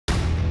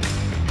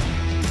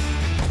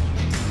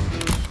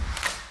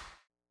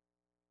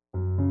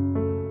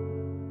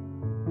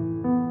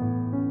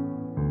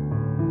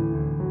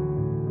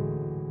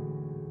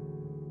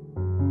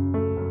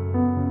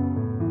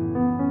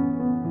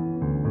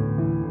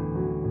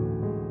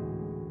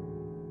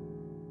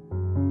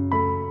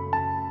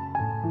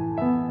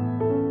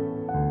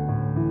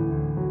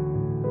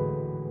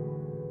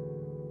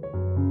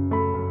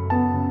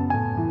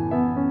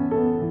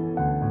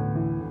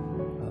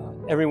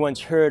Everyone's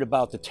heard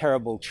about the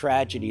terrible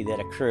tragedy that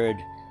occurred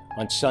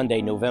on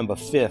Sunday, November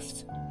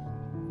 5th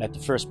at the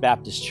First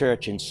Baptist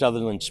Church in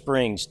Sutherland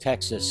Springs,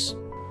 Texas.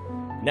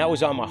 And that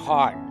was on my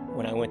heart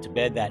when I went to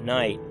bed that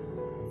night.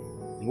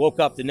 And woke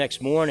up the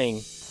next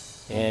morning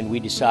and we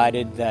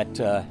decided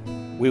that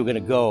we were going to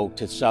go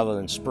to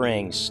Sutherland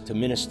Springs to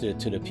minister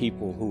to the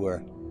people who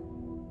were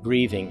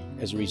grieving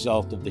as a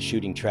result of the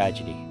shooting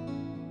tragedy.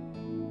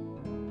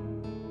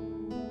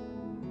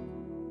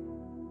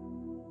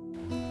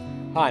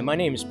 Hi, my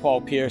name is Paul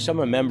Pierce.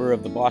 I'm a member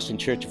of the Boston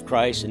Church of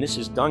Christ, and this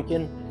is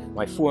Duncan,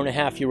 my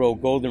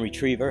 4.5-year-old golden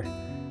retriever.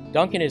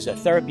 Duncan is a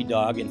therapy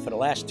dog, and for the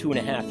last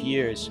 2.5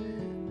 years,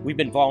 we've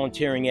been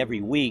volunteering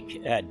every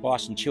week at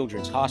Boston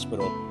Children's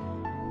Hospital.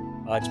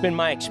 It's been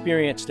my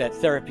experience that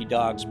therapy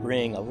dogs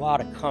bring a lot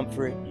of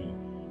comfort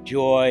and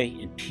joy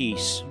and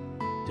peace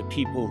to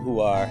people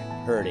who are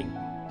hurting.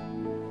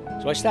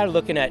 So I started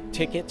looking at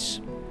tickets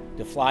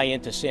to fly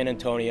into San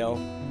Antonio,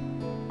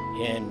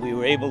 and we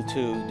were able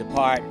to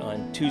depart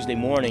on Tuesday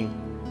morning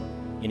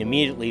and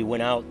immediately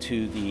went out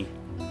to the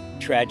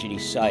tragedy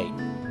site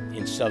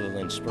in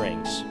Sutherland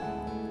Springs.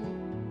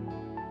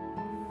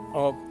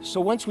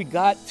 So once we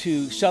got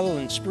to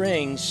Sutherland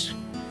Springs,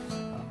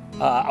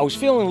 I was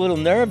feeling a little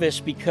nervous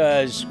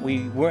because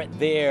we weren't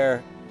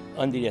there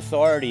under the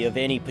authority of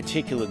any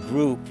particular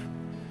group,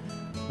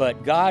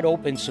 but God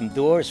opened some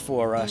doors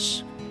for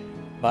us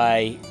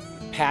by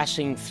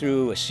passing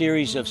through a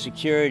series of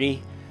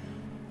security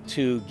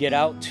to get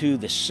out to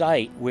the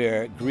site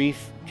where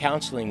grief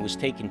counseling was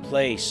taking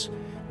place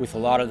with a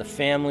lot of the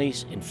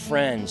families and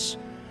friends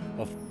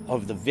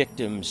of the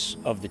victims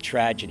of the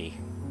tragedy.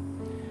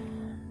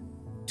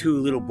 Two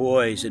little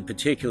boys in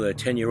particular, a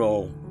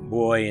 10-year-old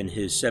boy and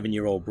his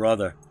 7-year-old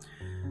brother,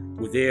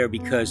 were there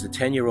because the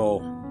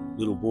 10-year-old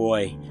little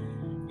boy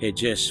had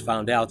just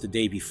found out the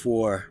day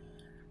before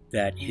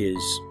that his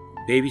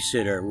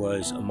babysitter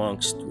was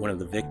amongst one of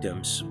the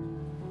victims,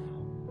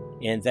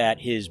 and that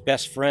his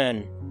best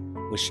friend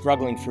was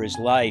struggling for his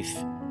life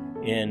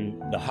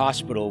in the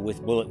hospital with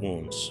bullet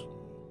wounds.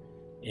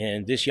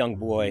 And this young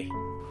boy,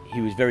 he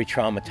was very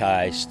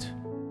traumatized.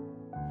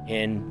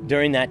 And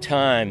during that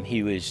time,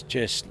 he was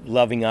just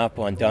loving up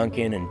on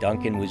Duncan, and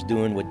Duncan was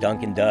doing what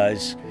Duncan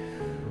does,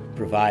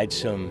 provide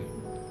some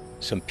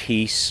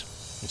peace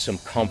and some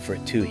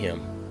comfort to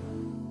him.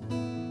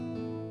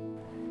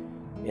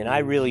 And I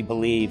really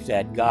believe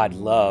that God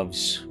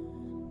loves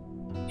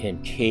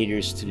and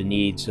caters to the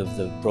needs of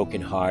the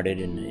brokenhearted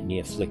and the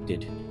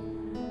afflicted.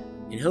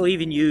 And he'll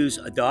even use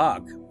a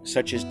dog,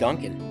 such as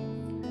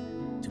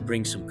Duncan, to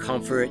bring some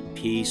comfort,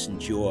 peace, and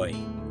joy.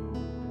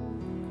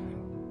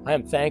 I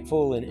am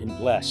thankful and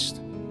blessed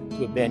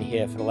to have been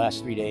here for the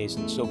last 3 days,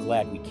 and so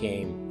glad we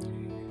came.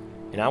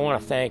 And I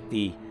want to thank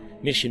the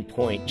Mission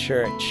Point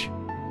Church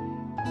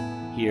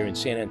here in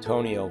San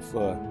Antonio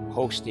for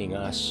hosting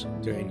us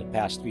during the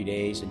past 3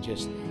 days and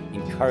just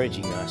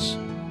encouraging us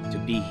to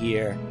be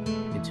here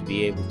and to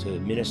be able to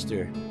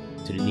minister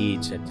to the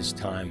needs at this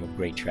time of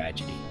great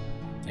tragedy.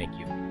 Thank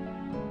you.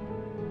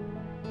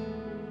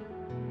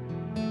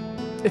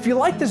 If you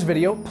like this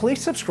video,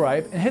 please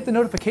subscribe and hit the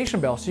notification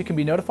bell so you can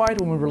be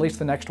notified when we release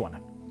the next one.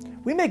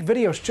 We make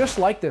videos just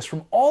like this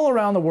from all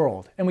around the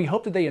world, and we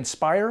hope that they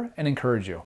inspire and encourage you.